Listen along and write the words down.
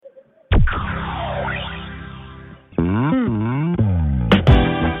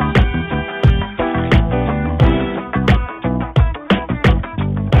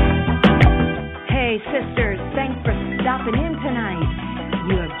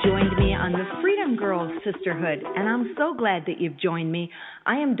Freedom Girls Sisterhood, and I'm so glad that you've joined me.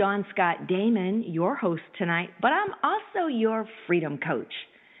 I am Dawn Scott Damon, your host tonight, but I'm also your freedom coach.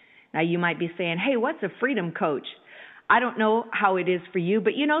 Now, you might be saying, hey, what's a freedom coach? I don't know how it is for you,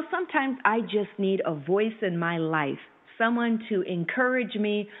 but sometimes I just need a voice in my life, someone to encourage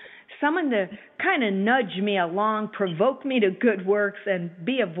me, someone to kind of nudge me along, provoke me to good works, and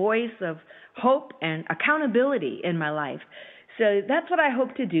be a voice of hope and accountability in my life. So that's what I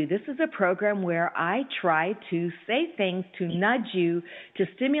hope to do. This is a program where I try to say things to nudge you, to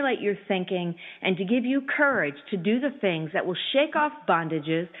stimulate your thinking, and to give you courage to do the things that will shake off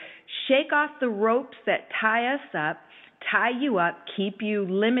bondages, shake off the ropes that tie us up, tie you up, keep you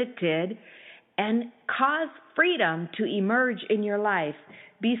limited, and cause freedom to emerge in your life.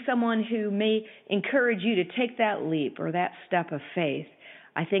 Be someone who may encourage you to take that leap or that step of faith.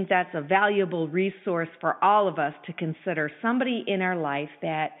 I think that's a valuable resource for all of us to consider, somebody in our life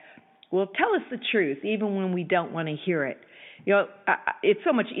that will tell us the truth even when we don't want to hear it. It's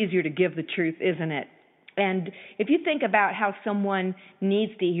so much easier to give the truth, isn't it? And if you think about how someone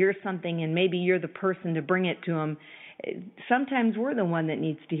needs to hear something and maybe you're the person to bring it to them, sometimes we're the one that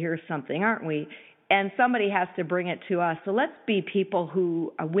needs to hear something, aren't we? And somebody has to bring it to us. So let's be people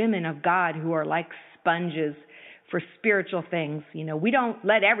who are women of God who are like sponges for spiritual things. We don't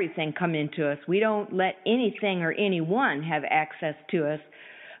let everything come into us. We don't let anything or anyone have access to us.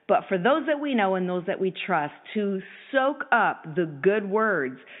 But for those that we know and those that we trust, to soak up the good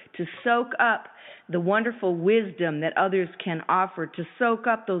words, to soak up the wonderful wisdom that others can offer, to soak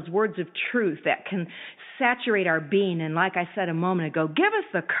up those words of truth that can saturate our being. And like I said a moment ago, give us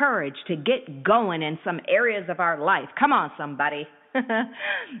the courage to get going in some areas of our life. Come on, somebody.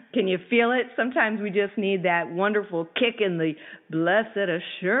 Can you feel it? Sometimes we just need that wonderful kick in the blessed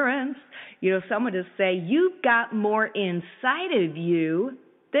assurance. Someone to say, you've got more inside of you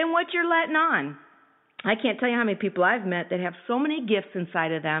than what you're letting on. I can't tell you how many people I've met that have so many gifts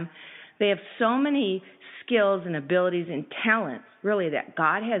inside of them. They have so many skills and abilities and talents, really, that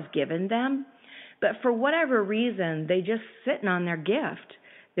God has given them. But for whatever reason, they just sitting on their gift.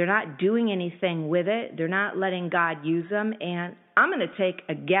 They're not doing anything with it. They're not letting God use them. And I'm going to take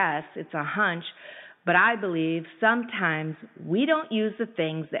a guess. It's a hunch. But I believe sometimes we don't use the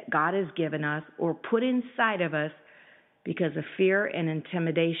things that God has given us or put inside of us because of fear and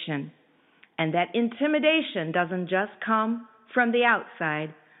intimidation. And that intimidation doesn't just come from the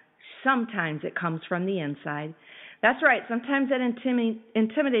outside. Sometimes it comes from the inside. That's right. Sometimes that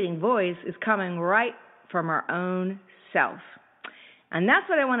intimidating voice is coming right from our own self. And that's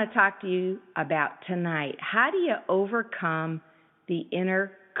what I want to talk to you about tonight. How do you overcome the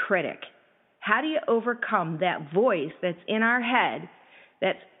inner critic? How do you overcome that voice that's in our head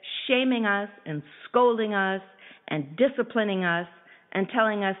that's shaming us and scolding us and disciplining us and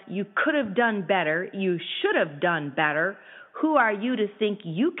telling us you could have done better, you should have done better, who are you to think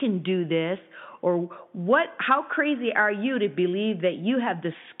you can do this, or how crazy are you to believe that you have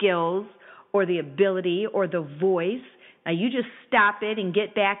the skills or the ability or the voice? Now, you just stop it and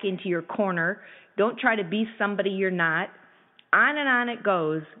get back into your corner. Don't try to be somebody you're not. On and on it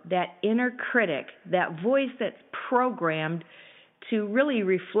goes, that inner critic, that voice that's programmed to really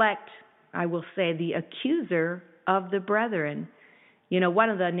reflect, I will say, the accuser of the brethren. One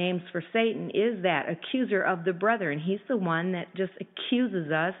of the names for Satan is that, accuser of the brethren. He's the one that just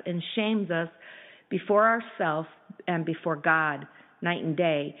accuses us and shames us before ourselves and before God, night and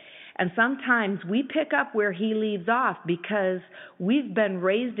day. And sometimes we pick up where he leaves off because we've been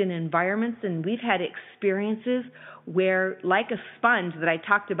raised in environments and we've had experiences where, like a sponge that I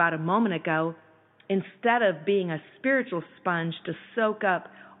talked about a moment ago, instead of being a spiritual sponge to soak up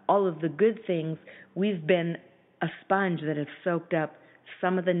all of the good things, we've been a sponge that has soaked up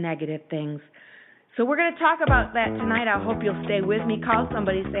some of the negative things. So we're going to talk about that tonight. I hope you'll stay with me. Call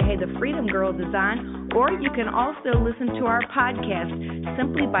somebody, say, hey, the Freedom Girls is on. Or you can also listen to our podcast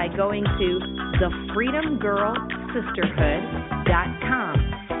simply by going to thefreedomgirlsisterhood.com.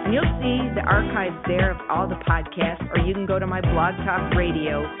 And you'll see the archives there of all the podcasts, or you can go to my blog talk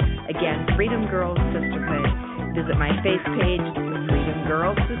radio. Again, Freedom Girls Sisterhood. Visit my face page, the Freedom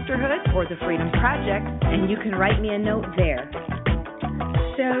Girls Sisterhood, or the Freedom Project, and you can write me a note there.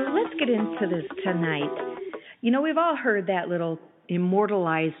 So let's get into this tonight. We've all heard that little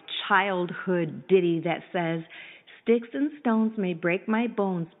immortalized childhood ditty that says, sticks and stones may break my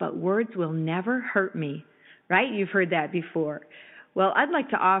bones, but words will never hurt me. Right? You've heard that before. Well, I'd like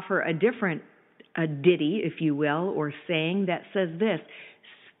to offer a different ditty, if you will, or saying that says this: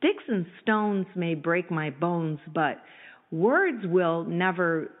 sticks and stones may break my bones, but words will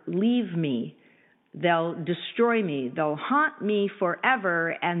never leave me. They'll destroy me. They'll haunt me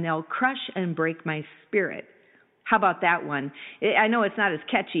forever, and they'll crush and break my spirit. How about that one? I know it's not as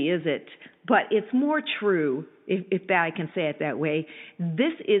catchy, is it? But it's more true, if that I can say it that way.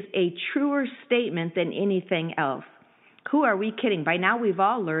 This is a truer statement than anything else. Who are we kidding? By now we've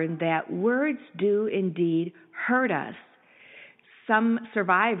all learned that words do indeed hurt us. Some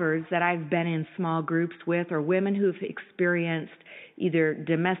survivors that I've been in small groups with are women who've experienced either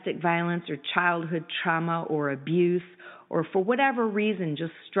domestic violence or childhood trauma or abuse, or for whatever reason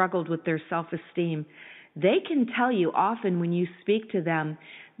just struggled with their self-esteem. They can tell you often when you speak to them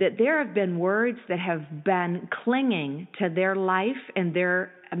that there have been words that have been clinging to their life and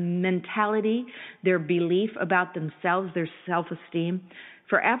their mentality, their belief about themselves, their self-esteem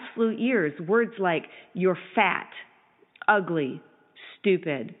for absolute years. Words like, you're fat, ugly,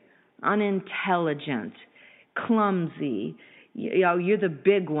 stupid, unintelligent, clumsy, you're the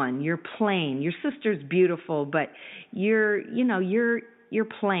big one, you're plain, your sister's beautiful, but you're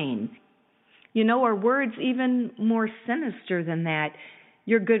plain. Or words even more sinister than that.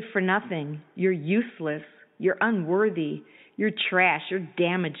 You're good for nothing, you're useless, you're unworthy, you're trash, you're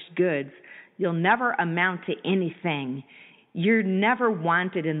damaged goods, you'll never amount to anything, you're never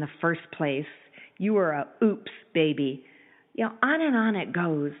wanted in the first place, you are a oops baby. On and on it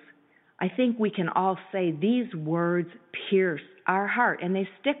goes. I think we can all say these words pierce our heart and they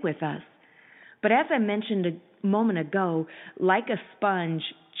stick with us. But as I mentioned a moment ago, like a sponge,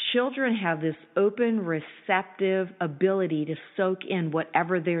 children have this open, receptive ability to soak in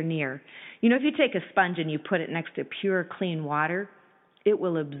whatever they're near. If you take a sponge and you put it next to pure, clean water, it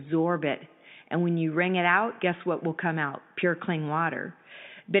will absorb it. And when you wring it out, guess what will come out? Pure, clean water.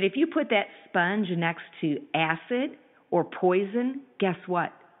 But if you put that sponge next to acid or poison, guess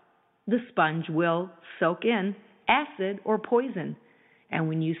what? The sponge will soak in acid or poison. And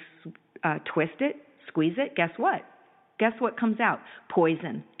when you twist it, squeeze it, guess what? Guess what comes out?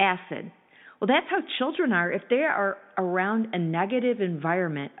 Poison, acid. Well, that's how children are. If they are around a negative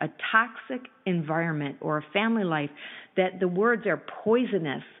environment, a toxic environment, or a family life that the words are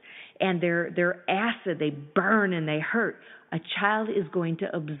poisonous and they're acid, they burn and they hurt, a child is going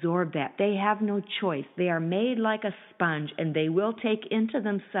to absorb that. They have no choice. They are made like a sponge, and they will take into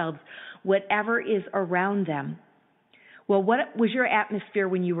themselves whatever is around them. Well, what was your atmosphere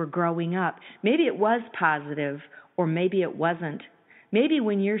when you were growing up? Maybe it was positive, or maybe it wasn't. Maybe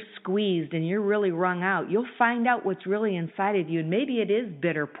when you're squeezed and you're really wrung out, you'll find out what's really inside of you, and maybe it is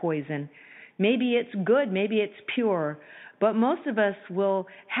bitter poison. Maybe it's good, maybe it's pure, but most of us will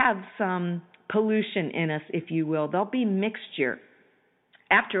have some pollution in us, if you will. There'll be mixture.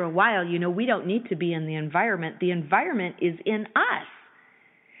 After a while, we don't need to be in the environment. The environment is in us.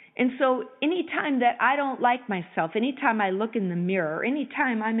 And so anytime that I don't like myself, anytime I look in the mirror, or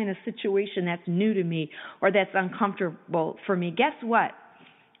anytime I'm in a situation that's new to me or that's uncomfortable for me, guess what?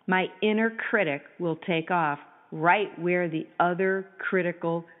 My inner critic will take off right where the other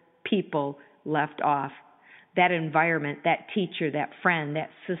critical people left off. That environment, that teacher, that friend, that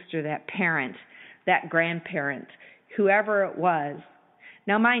sister, that parent, that grandparent, whoever it was.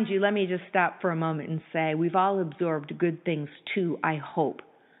 Now, mind you, let me just stop for a moment and say we've all absorbed good things too, I hope.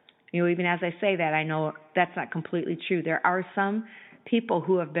 Even as I say that, I know that's not completely true. There are some people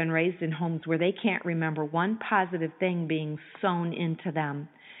who have been raised in homes where they can't remember one positive thing being sown into them.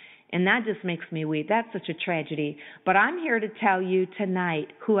 And that just makes me weep. That's such a tragedy. But I'm here to tell you tonight,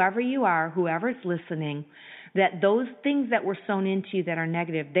 whoever you are, whoever's listening, that those things that were sown into you that are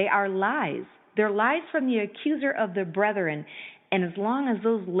negative, they are lies. They're lies from the accuser of the brethren. And as long as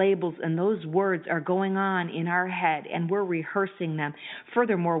those labels and those words are going on in our head and we're rehearsing them,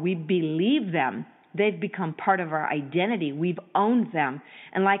 furthermore, we believe them, they've become part of our identity. We've owned them.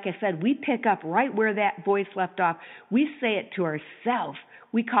 And like I said, we pick up right where that voice left off. We say it to ourselves.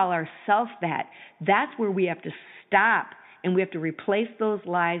 We call ourselves that. That's where we have to stop, and we have to replace those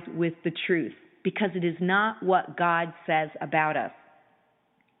lies with the truth, because it is not what God says about us.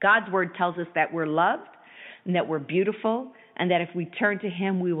 God's word tells us that we're loved and that we're beautiful, and that if we turn to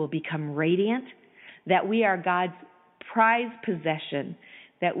Him, we will become radiant, that we are God's prized possession,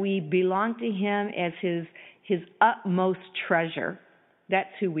 that we belong to Him as His utmost treasure. That's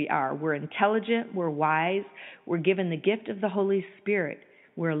who we are. We're intelligent, we're wise, we're given the gift of the Holy Spirit.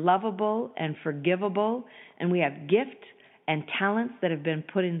 We're lovable and forgivable, and we have gifts and talents that have been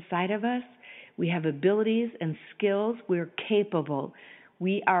put inside of us. We have abilities and skills. We're capable.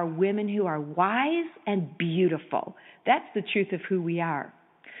 We are women who are wise and beautiful. That's the truth of who we are.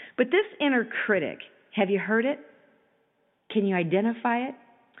 But this inner critic, have you heard it? Can you identify it?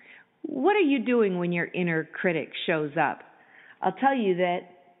 What are you doing when your inner critic shows up? I'll tell you that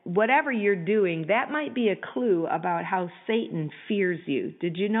whatever you're doing, that might be a clue about how Satan fears you.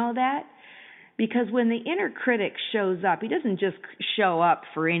 Did you know that? Because when the inner critic shows up, he doesn't just show up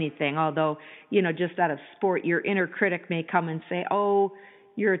for anything, although, just out of sport, your inner critic may come and say, oh,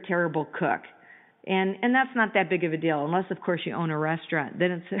 you're a terrible cook. And that's not that big of a deal, unless, of course, you own a restaurant.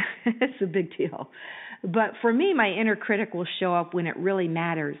 Then it's a big deal. But for me, my inner critic will show up when it really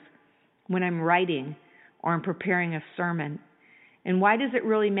matters, when I'm writing or I'm preparing a sermon. And why does it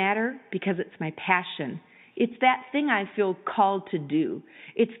really matter? Because it's my passion. It's that thing I feel called to do.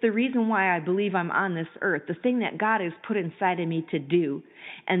 It's the reason why I believe I'm on this earth, the thing that God has put inside of me to do.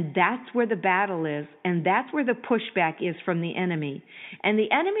 And that's where the battle is, and that's where the pushback is from the enemy. And the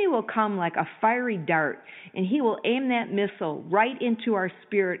enemy will come like a fiery dart, and he will aim that missile right into our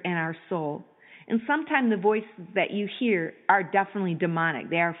spirit and our soul. And sometimes the voices that you hear are definitely demonic.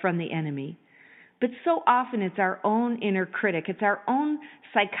 They are from the enemy. But so often it's our own inner critic. It's our own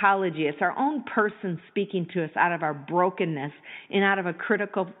psychology. It's our own person speaking to us out of our brokenness and out of a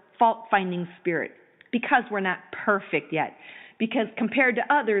critical, fault-finding spirit, because we're not perfect yet. Because compared to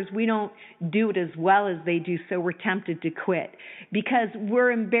others, we don't do it as well as they do, so we're tempted to quit. Because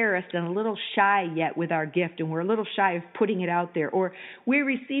we're embarrassed and a little shy yet with our gift, and we're a little shy of putting it out there. Or we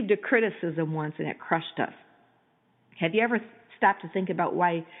received a criticism once and it crushed us. Have you ever stopped to think about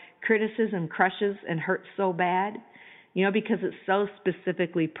why criticism crushes and hurts so bad? Because it's so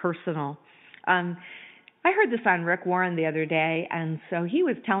specifically personal. I heard this on Rick Warren the other day, and so he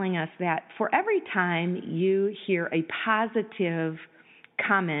was telling us that for every time you hear a positive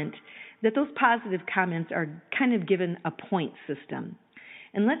comment, that those positive comments are kind of given a point system.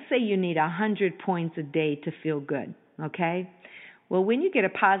 And let's say you need 100 points a day to feel good, okay? Well, when you get a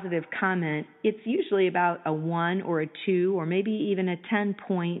positive comment, it's usually about a 1 or a 2 or maybe even a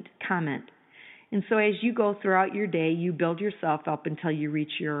 10-point comment. And so as you go throughout your day, you build yourself up until you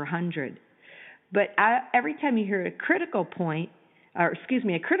reach your 100. But every time you hear a critical comment,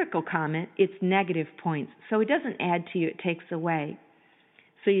 it's negative points. So it doesn't add to you, it takes away.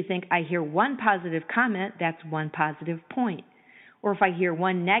 So you think, I hear one positive comment, that's one positive point. Or if I hear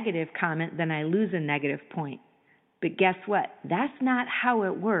one negative comment, then I lose a negative point. But guess what? That's not how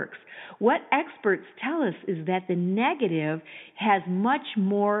it works. What experts tell us is that the negative has much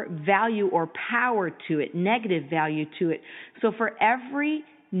more value or power to it, negative value to it. So for every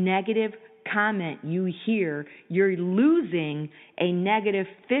negative comment you hear, you're losing a negative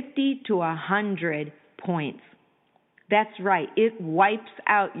 50 to 100 points. That's right. It wipes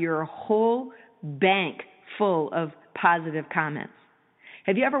out your whole bank full of positive comments.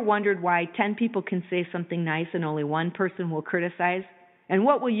 Have you ever wondered why 10 people can say something nice and only one person will criticize? And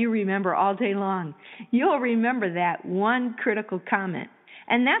what will you remember all day long? You'll remember that one critical comment.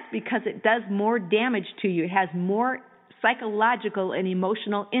 And that's because it does more damage to you. It has more psychological and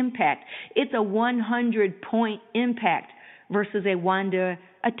emotional impact. It's a 100-point impact versus a 1 to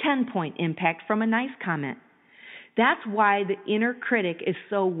a 10-point impact from a nice comment. That's why the inner critic is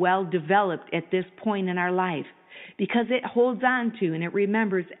so well developed at this point in our life, because it holds on to and it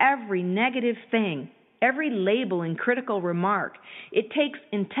remembers every negative thing, every label and critical remark. It takes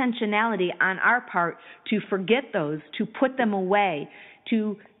intentionality on our part to forget those, to put them away,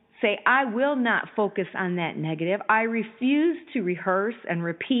 to say, I will not focus on that negative. I refuse to rehearse and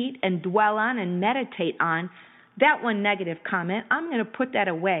repeat and dwell on and meditate on that one negative comment. I'm going to put that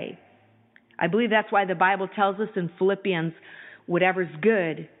away. I believe that's why the Bible tells us in Philippians, whatever's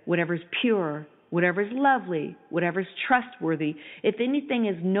good, whatever's pure, whatever's lovely, whatever's trustworthy, if anything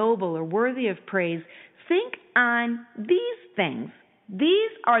is noble or worthy of praise, think on these things. These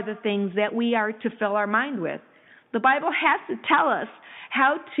are the things that we are to fill our mind with. The Bible has to tell us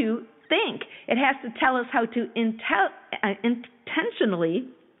how to think. It has to tell us how to intentionally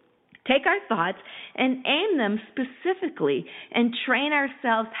take our thoughts and aim them specifically and train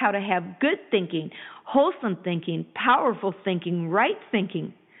ourselves how to have good thinking, wholesome thinking, powerful thinking, right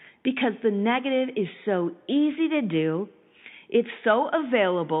thinking. Because the negative is so easy to do, it's so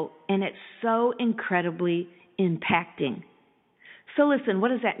available, and it's so incredibly impacting. So listen, what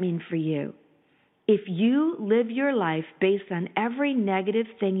does that mean for you? If you live your life based on every negative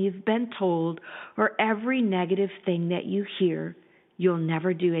thing you've been told or every negative thing that you hear, you'll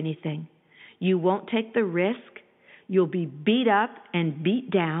never do anything. You won't take the risk. You'll be beat up and beat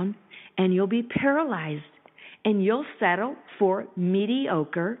down, and you'll be paralyzed. And you'll settle for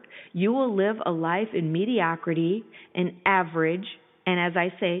mediocre. You will live a life in mediocrity and average, and as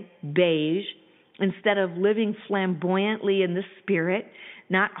I say, beige, instead of living flamboyantly in the spirit,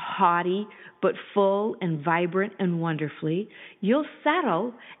 not haughty, but full and vibrant and wonderfully. You'll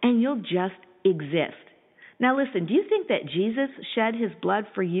settle and you'll just exist. Now listen, do you think that Jesus shed his blood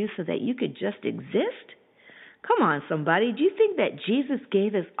for you so that you could just exist? Come on, somebody. Do you think that Jesus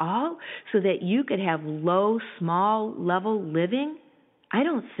gave us all so that you could have low, small level living? I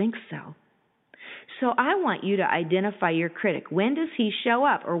don't think so. So I want you to identify your critic. When does he show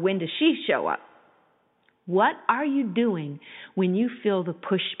up, or when does she show up? What are you doing when you feel the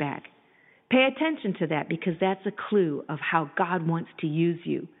pushback? Pay attention to that, because that's a clue of how God wants to use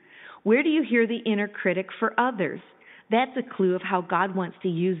you. Where do you hear the inner critic for others? That's a clue of how God wants to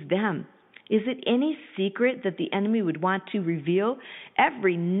use them. Is it any secret that the enemy would want to reveal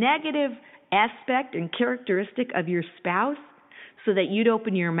every negative aspect and characteristic of your spouse so that you'd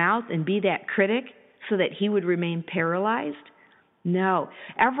open your mouth and be that critic so that he would remain paralyzed? No.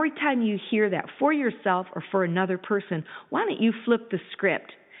 Every time you hear that for yourself or for another person, why don't you flip the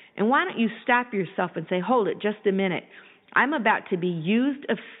script? And why don't you stop yourself and say, hold it just a minute. I'm about to be used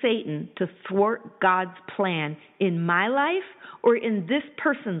of Satan to thwart God's plan in my life or in this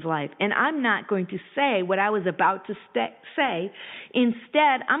person's life. And I'm not going to say what I was about to say.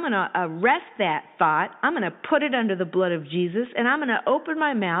 Instead, I'm going to arrest that thought. I'm going to put it under the blood of Jesus, and I'm going to open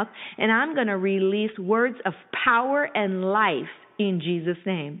my mouth, and I'm going to release words of power and life in Jesus'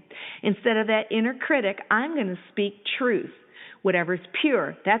 name. Instead of that inner critic, I'm going to speak truth. Whatever's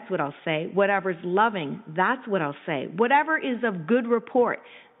pure, that's what I'll say. Whatever's loving, that's what I'll say. Whatever is of good report,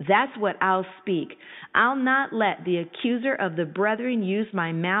 that's what I'll speak. I'll not let the accuser of the brethren use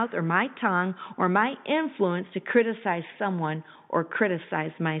my mouth or my tongue or my influence to criticize someone or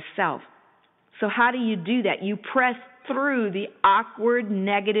criticize myself. So how do you do that? You press through the awkward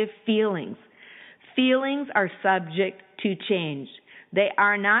negative feelings. Feelings are subject to change. They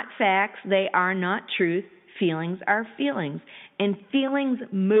are not facts. They are not truth. Feelings are feelings. And feelings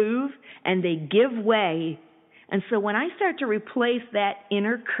move and they give way. And so when I start to replace that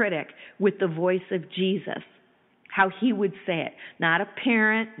inner critic with the voice of Jesus, how he would say it, not a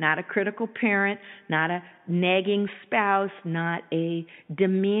parent, not a critical parent, not a nagging spouse, not a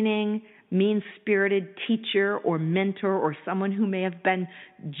demeaning, mean-spirited teacher or mentor or someone who may have been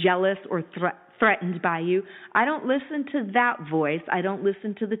jealous or threatened by you. I don't listen to that voice. I don't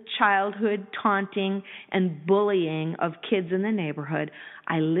listen to the childhood taunting and bullying of kids in the neighborhood.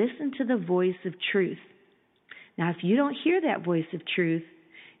 I listen to the voice of truth. Now, if you don't hear that voice of truth,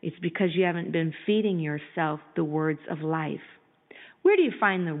 it's because you haven't been feeding yourself the words of life. Where do you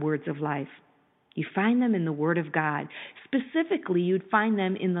find the words of life? You find them in the Word of God. Specifically, you'd find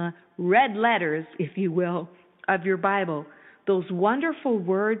them in the red letters, if you will, of your Bible. Those wonderful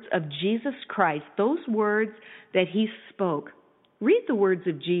words of Jesus Christ, those words that he spoke. Read the words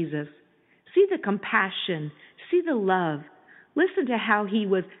of Jesus. See the compassion. See the love. Listen to how he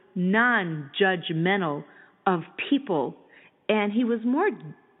was non-judgmental of people. And he was more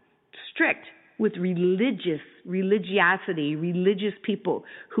strict with religiosity, religious people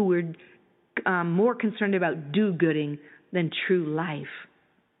who were more concerned about do-gooding than true life.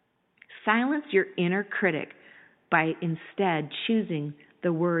 Silence your inner critic by instead choosing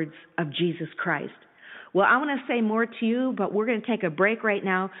the words of Jesus Christ. Well, I want to say more to you, but we're going to take a break right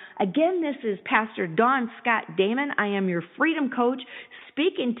now. Again, this is Pastor Dawn Scott Damon. I am your freedom coach,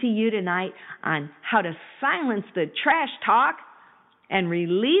 speaking to you tonight on how to silence the trash talk and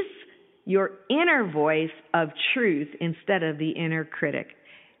release your inner voice of truth instead of the inner critic.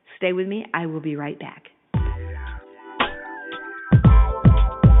 Stay with me. I will be right back.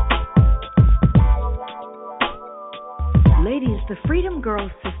 Ladies, the Freedom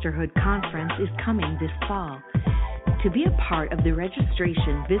Girls Sisterhood Conference is coming this fall. To be a part of the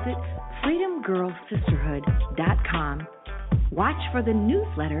registration, visit freedomgirlsisterhood.com. Watch for the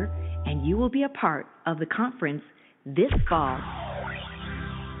newsletter, and you will be a part of the conference this fall.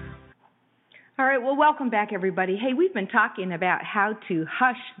 All right, well, welcome back, everybody. Hey, we've been talking about how to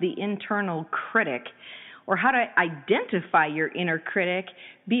hush the internal critic, or how to identify your inner critic,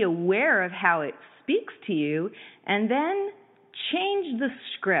 be aware of how it speaks to you, and then change the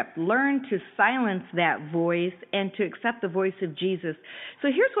script. Learn to silence that voice and to accept the voice of Jesus. So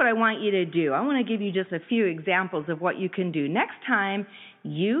here's what I want you to do. I want to give you just a few examples of what you can do. Next time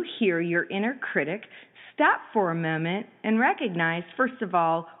you hear your inner critic, stop for a moment and recognize, first of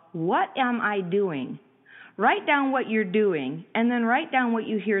all, what am I doing? Write down what you're doing, and then write down what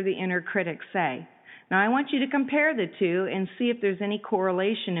you hear the inner critic say. Now, I want you to compare the two and see if there's any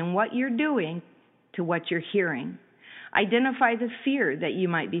correlation in what you're doing to what you're hearing. Identify the fear that you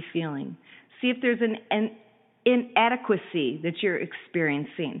might be feeling. See if there's inadequacy that you're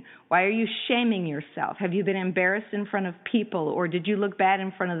experiencing? Why are you shaming yourself? Have you been embarrassed in front of people, or did you look bad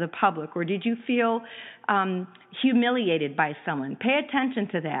in front of the public, or did you feel humiliated by someone? Pay attention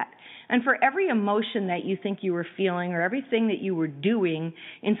to that. And for every emotion that you think you were feeling or everything that you were doing,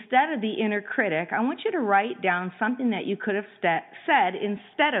 instead of the inner critic, I want you to write down something that you could have said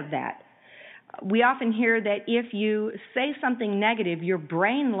instead of that. We often hear that if you say something negative, your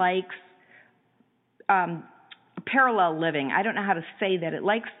brain likes parallel living. I don't know how to say that. It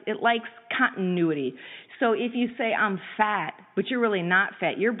likes continuity. So if you say I'm fat, but you're really not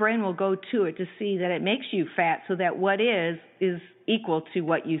fat, your brain will go to it to see that it makes you fat, so that what is equal to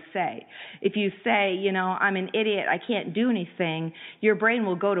what you say. If you say, I'm an idiot, I can't do anything, your brain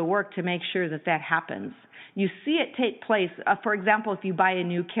will go to work to make sure that that happens. You see it take place. For example, if you buy a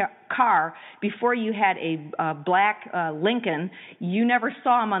new car, before you had a black Lincoln, you never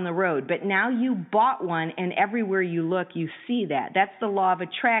saw them on the road. But now you bought one, and everywhere you look, you see that. That's the law of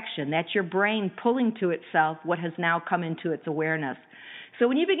attraction. That's your brain pulling to itself what has now come into its awareness. So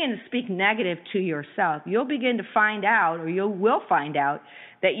when you begin to speak negative to yourself, you'll begin to find out, or you will find out,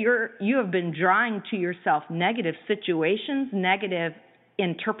 that you have been drawing to yourself negative situations, negative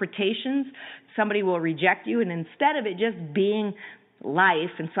interpretations. Somebody will reject you, and instead of it just being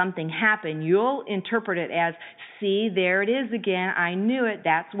life and something happened, you'll interpret it as, see, there it is again, I knew it,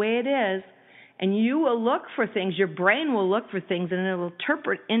 that's the way it is. And you will look for things, your brain will look for things, and it will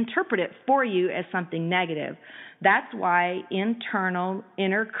interpret it for you as something negative. That's why internal,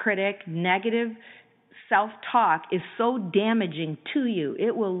 inner critic, negative self-talk is so damaging to you.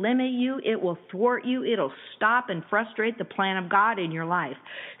 It will limit you. It will thwart you. It'll stop and frustrate the plan of God in your life.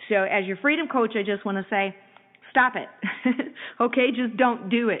 So as your freedom coach, I just want to say, stop it. Okay, just don't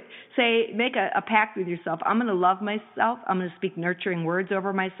do it. Make a pact with yourself. I'm going to love myself. I'm going to speak nurturing words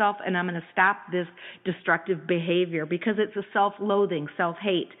over myself, and I'm going to stop this destructive behavior, because it's a self-loathing,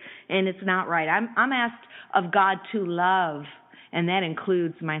 self-hate, and it's not right. I'm asked of God to love, and that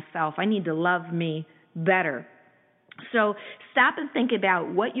includes myself. I need to love me better. So stop and think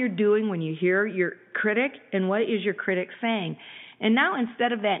about what you're doing when you hear your critic, and what is your critic saying. And now,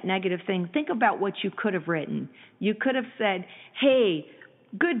 instead of that negative thing, think about what you could have written. You could have said, hey,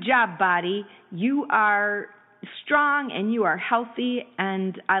 good job, body. You are strong and you are healthy,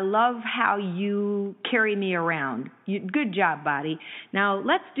 and I love how you carry me around. Good job, body. Now,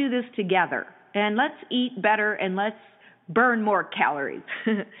 let's do this together, and let's eat better, and let's burn more calories.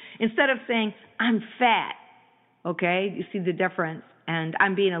 Instead of saying, I'm fat. Okay, you see the difference? And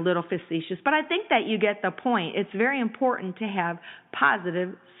I'm being a little facetious, but I think that you get the point. It's very important to have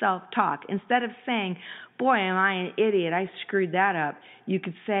positive self-talk. Instead of saying, boy, am I an idiot, I screwed that up, you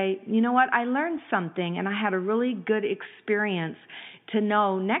could say, you know what, I learned something, and I had a really good experience to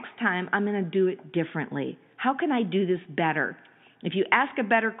know next time I'm going to do it differently. How can I do this better? If you ask a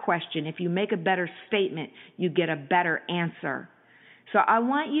better question, if you make a better statement, you get a better answer. So I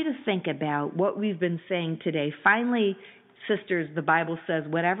want you to think about what we've been saying today. Finally, sisters, the Bible says,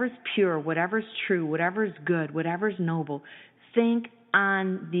 whatever's pure, whatever's true, whatever's good, whatever's noble, think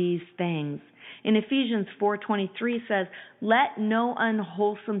on these things. In Ephesians 4:23 says, let no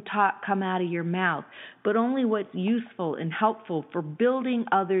unwholesome talk come out of your mouth, but only what's useful and helpful for building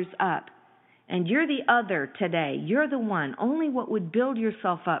others up. And you're the other today. You're the one. Only what would build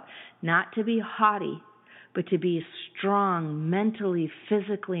yourself up, not to be haughty, but to be strong mentally,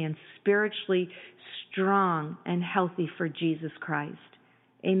 physically, and spiritually strong and healthy for Jesus Christ.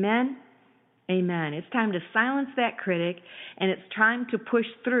 Amen? Amen. It's time to silence that critic, and it's time to push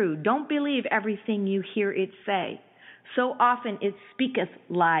through. Don't believe everything you hear it say. So often it speaketh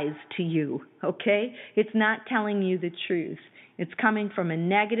lies to you, okay? It's not telling you the truth. It's coming from a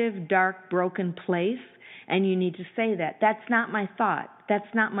negative, dark, broken place, and you need to say that. That's not my thought.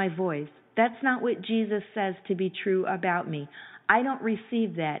 That's not my voice. That's not what Jesus says to be true about me. I don't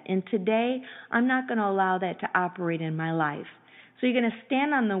receive that, and today I'm not going to allow that to operate in my life. So you're going to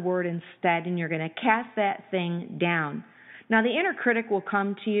stand on the word instead, and you're going to cast that thing down. Now, the inner critic will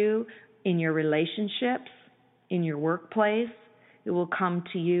come to you in your relationships, in your workplace. It will come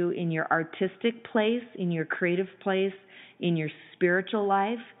to you in your artistic place, in your creative place, in your spiritual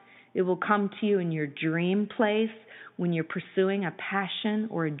life. It will come to you in your dream place when you're pursuing a passion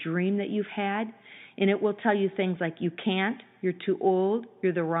or a dream that you've had. And it will tell you things like you can't, you're too old,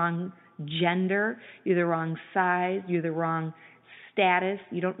 you're the wrong gender, you're the wrong size, you're the wrong status,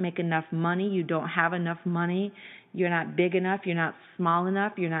 you don't make enough money, you don't have enough money, you're not big enough, you're not small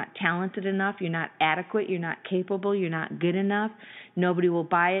enough, you're not talented enough, you're not adequate, you're not capable, you're not good enough, nobody will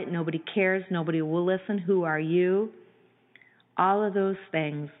buy it, nobody cares, nobody will listen, who are you? All of those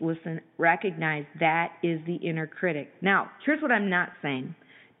things, listen, recognize that is the inner critic. Now, here's what I'm not saying.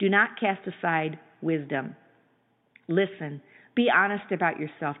 Do not cast aside wisdom. Listen, be honest about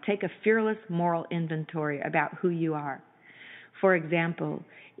yourself. Take a fearless moral inventory about who you are. For example,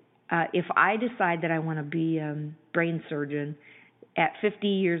 if I decide that I want to be a brain surgeon at 50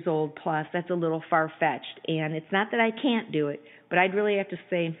 years old plus, that's a little far-fetched. And it's not that I can't do it, but I'd really have to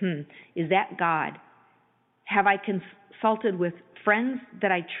say, is that God? Have I consulted with friends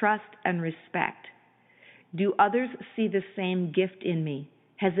that I trust and respect? Do others see the same gift in me?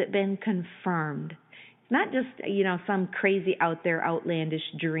 Has it been confirmed? It's not just, some crazy out there outlandish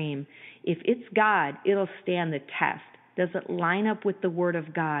dream. If it's God, it'll stand the test. Does it line up with the Word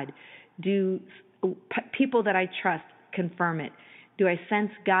of God? Do people that I trust confirm it? Do I sense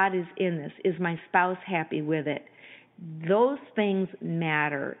God is in this? Is my spouse happy with it? Those things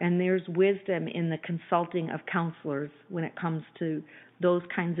matter, and there's wisdom in the consulting of counselors when it comes to those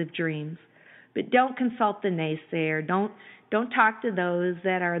kinds of dreams. But don't consult the naysayer. Don't talk to those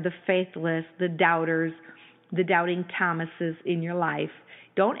that are the faithless, the doubters, the doubting Thomases in your life.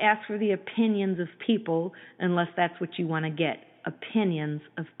 Don't ask for the opinions of people unless that's what you want to get, opinions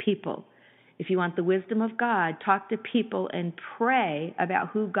of people. If you want the wisdom of God, talk to people and pray about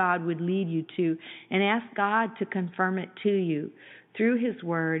who God would lead you to, and ask God to confirm it to you through His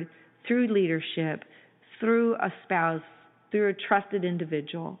Word, through leadership, through a spouse, through a trusted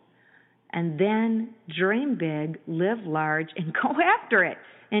individual. And then dream big, live large, and go after it,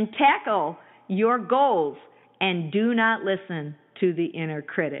 and tackle your goals, and do not listen to the inner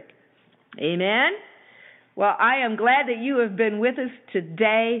critic. Amen? Well, I am glad that you have been with us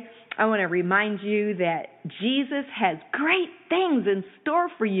today. I want to remind you that Jesus has great things in store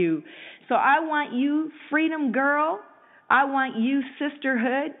for you. So I want you, Freedom Girl, I want you,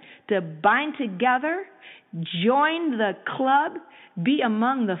 Sisterhood, to bind together, join the club, be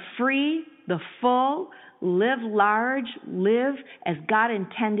among the free, the full, live large, live as God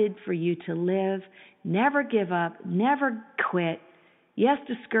intended for you to live. Never give up, never quit. Yes,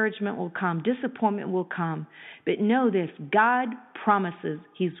 discouragement will come, disappointment will come, but know this, God promises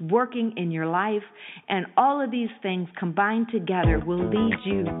He's working in your life, and all of these things combined together will lead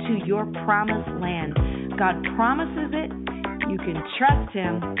you to your promised land. God promises it. You can trust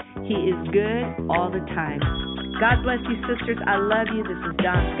Him. He is good all the time. God bless you, sisters. I love you. This is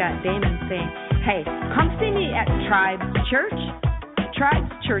Dawn Scott Damon saying, hey, come see me at Tribes Church,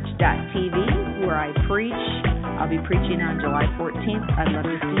 tribeschurch.tv, where I preach. I'll be preaching on July 14th. I'd love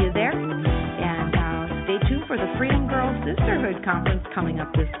to see you there. And stay tuned for the Freedom Girl Sisterhood Conference coming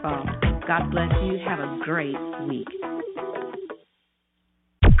up this fall. God bless you. Have a great week.